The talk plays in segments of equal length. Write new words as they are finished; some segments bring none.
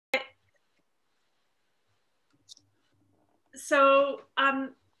So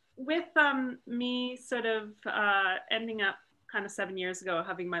with me sort of ending up kind of 7 years ago,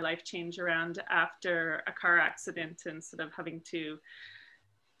 having my life change around after a car accident and sort of having to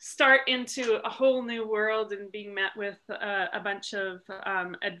start into a whole new world and being met with a bunch of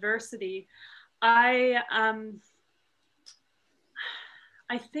adversity, I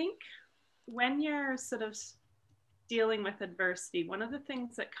I think when you're sort of dealing with adversity, one of the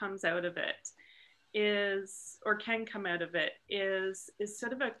things that comes out of it is, or can come out of it, is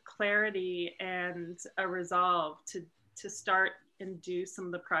sort of a clarity and a resolve to start and do some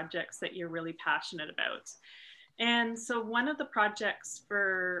of the projects that you're really passionate about. And so one of the projects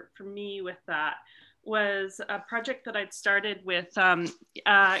for me with that was a project that I'd started with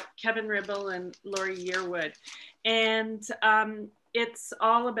Kevin Ribble and Laurie Yearwood. And it's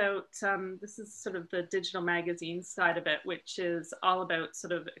all about, this is sort of the digital magazine side of it, which is all about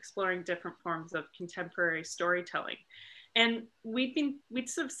sort of exploring different forms of contemporary storytelling. And we'd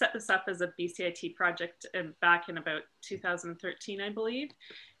sort of set this up as a BCIT project back in about 2013, I believe.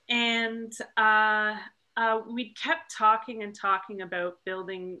 And we kept talking and talking about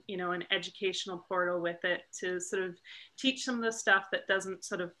building, an educational portal with it to sort of teach some of the stuff that doesn't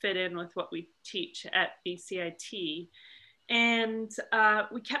sort of fit in with what we teach at BCIT. And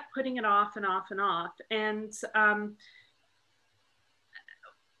we kept putting it off and off and off. And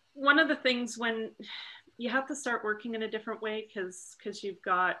one of the things when you have to start working in a different way, because you've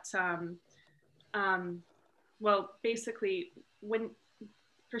got, well, basically when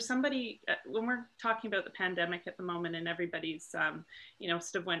we're talking about the pandemic at the moment and everybody's, sort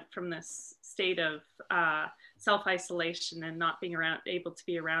of went from this state of self-isolation and not being able to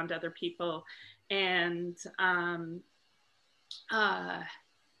be around other people, and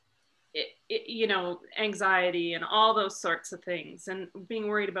anxiety and all those sorts of things, and being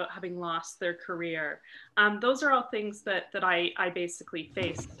worried about having lost their career. Those are all things that I basically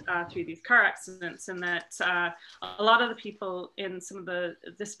faced through these car accidents, and that a lot of the people in some of the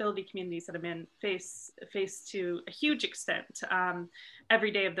disability communities that I'm in face to a huge extent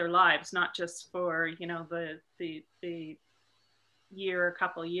every day of their lives, not just for the year or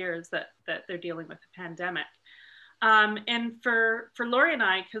couple of years that they're dealing with the pandemic. And for Laurie and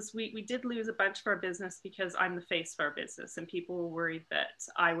I, because we did lose a bunch of our business because I'm the face of our business, and people were worried that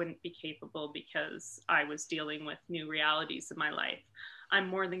I wouldn't be capable because I was dealing with new realities in my life. I'm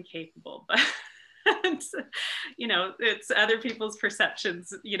more than capable, but it's other people's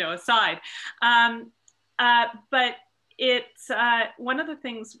perceptions, aside. But it's one of the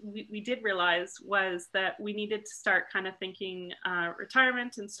things we did realize was that we needed to start kind of thinking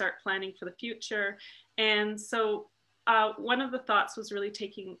retirement and start planning for the future. And so one of the thoughts was really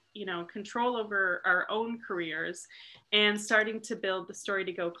taking, control over our own careers and starting to build the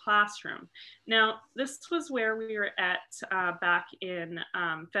StoryToGo classroom. Now, this was where we were at back in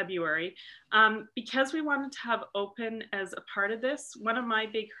February. Because we wanted to have open as a part of this, one of my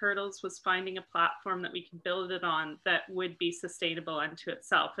big hurdles was finding a platform that we could build it on that would be sustainable unto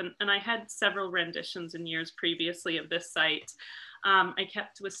itself. And I had several renditions in years previously of this site. I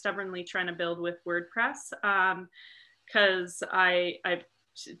was stubbornly trying to build with WordPress because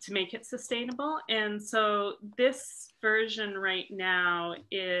to make it sustainable. And so this version right now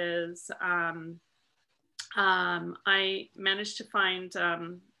is, I managed to find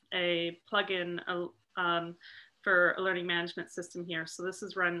a plugin for a learning management system here. So this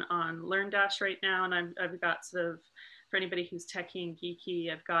is run on LearnDash right now. And I've got sort of, for anybody who's techie and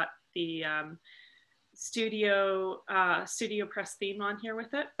geeky, I've got the Studio Press theme on here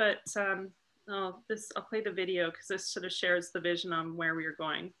with it, but I'll play the video because this sort of shares the vision on where we are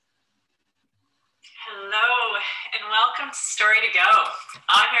going. Hello and welcome to StoryToGo.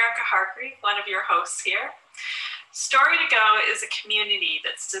 I'm Erica Hargreave, one of your hosts here. StoryToGo is a community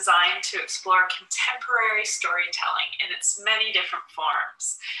that's designed to explore contemporary storytelling in its many different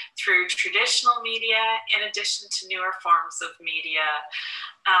forms through traditional media in addition to newer forms of media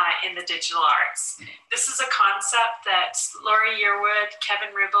in the digital arts. This is a concept that Laurie Yearwood,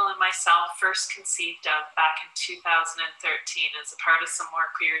 Kevin Ribble, and myself first conceived of back in 2013 as a part of some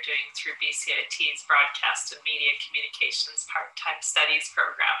work we were doing through BCIT's Broadcast and Media Communications Part-Time Studies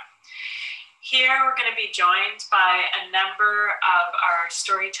program. Here we're going to be joined by a number of our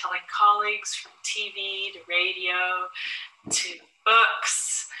storytelling colleagues from TV to radio to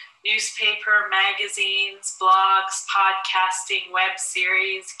books, newspaper, magazines, blogs, podcasting, web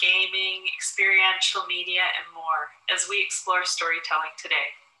series, gaming, experiential media, and more as we explore storytelling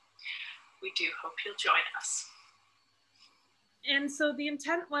today. We do hope you'll join us. And so the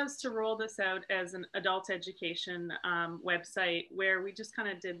intent was to roll this out as an adult education website where we just kind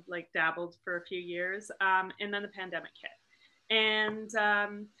of dabbled for a few years, and then the pandemic hit. And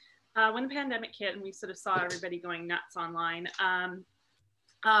when the pandemic hit and we sort of saw everybody going nuts online,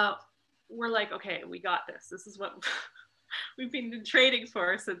 we're like, okay, we got this. This is what we've been trading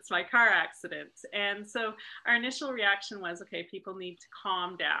for since my car accident. And so our initial reaction was, okay, people need to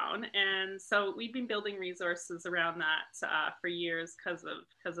calm down. And so we've been building resources around that for years because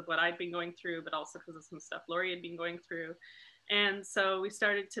of what I'd been going through, but also because of some stuff Laurie had been going through. And so we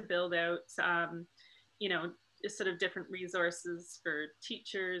started to build out, sort of different resources for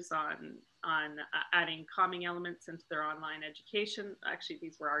teachers on adding calming elements into their online education. Actually,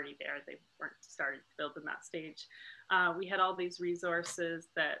 these were already there. They weren't started to build in that stage. We had all these resources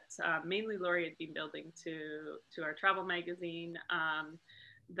that mainly Laurie had been building to our travel magazine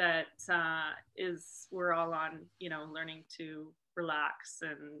that we're all on, learning to relax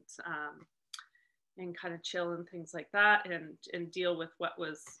and kind of chill and things like that, and deal with what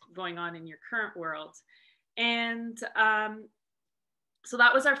was going on in your current world. And so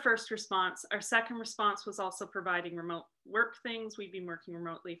that was our first response. Our second response was also providing remote work things. We've been working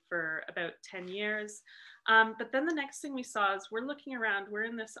remotely for about 10 years. But then the next thing we saw is we're looking around, we're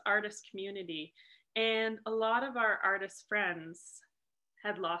in this artist community, and a lot of our artist friends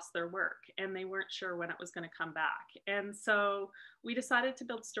had lost their work and they weren't sure when it was going to come back. And so we decided to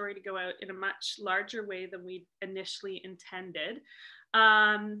build StoryToGo out in a much larger way than we initially intended.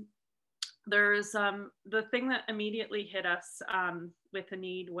 There's the thing that immediately hit us with a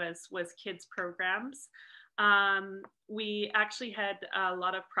need was kids programs. We actually had a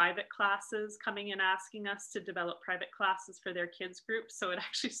lot of private classes coming and asking us to develop private classes for their kids groups. So it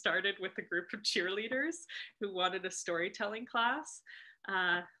actually started with a group of cheerleaders who wanted a storytelling class.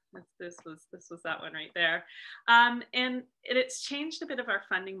 This was that one right there. And it's changed a bit of our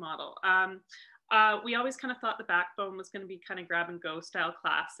funding model. We always kind of thought the backbone was going to be kind of grab and go style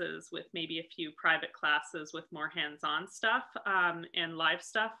classes with maybe a few private classes with more hands-on stuff and live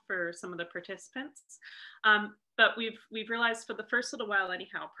stuff for some of the participants. But we've realized for the first little while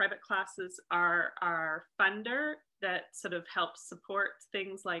anyhow, private classes are our funder that sort of helps support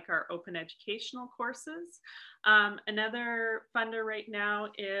things like our open educational courses. Another funder right now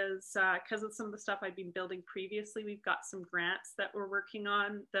is, because of some of the stuff I've been building previously, we've got some grants that we're working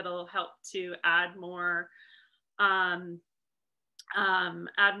on that'll help to add more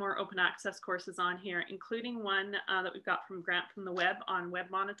open access courses on here, including one that we've got from Grant from the Web on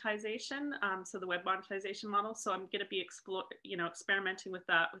web monetization. So the web monetization model. So I'm going to be experimenting with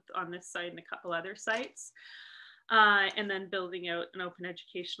that on this site and a couple other sites. And then building out an open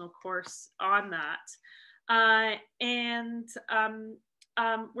educational course on that.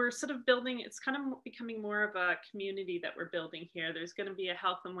 We're sort of building, it's kind of becoming more of a community that we're building here. There's going to be a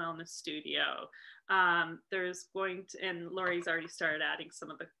health and wellness studio. There's going to, and Laurie's already started adding some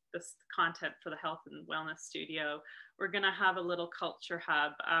of this content for the health and wellness studio. We're going to have a little culture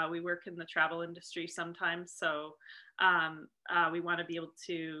hub. We work in the travel industry sometimes, so we want to be able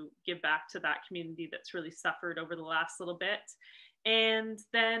to give back to that community that's really suffered over the last little bit. And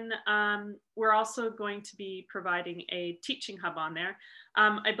then we're also going to be providing a teaching hub on there.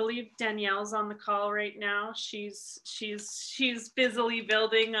 I believe Danielle's on the call right now. She's busily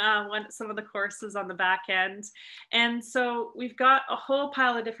building some of the courses on the back end. And so we've got a whole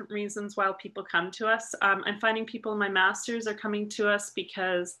pile of different reasons why people come to us. I'm finding people in my master's are coming to us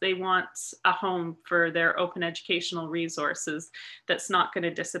because they want a home for their open educational resources that's not going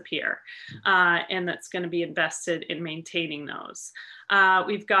to disappear and that's going to be invested in maintaining those.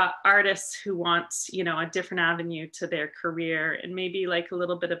 We've got artists who want, a different avenue to their career and maybe like a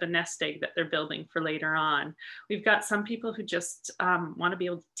little bit of a nest egg that they're building for later on. We've got some people who just want to be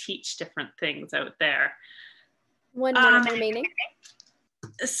able to teach different things out there. 1 minute remaining.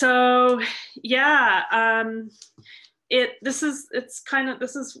 So yeah, this is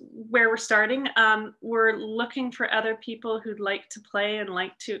where we're starting. We're looking for other people who'd like to play and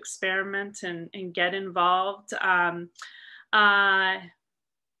like to experiment and get involved. And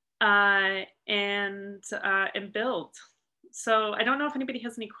build. So I don't know if anybody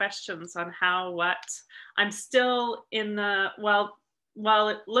has any questions on what. I'm still in the, while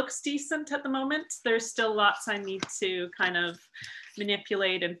it looks decent at the moment, there's still lots I need to kind of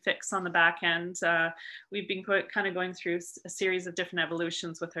manipulate and fix on the back end. We've been kind of going through a series of different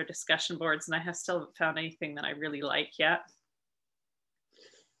evolutions with our discussion boards, and I have still haven't found anything that I really like yet.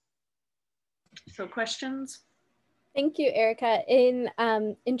 So questions? Thank you, Erica. In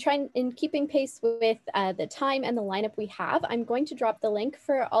keeping pace with the time and the lineup we have, I'm going to drop the link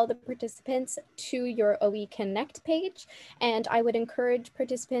for all the participants to your OE Connect page, and I would encourage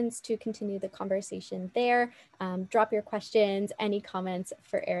participants to continue the conversation there. Drop your questions, any comments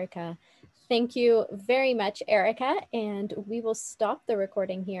for Erica. Thank you very much, Erica, and we will stop the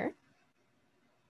recording here.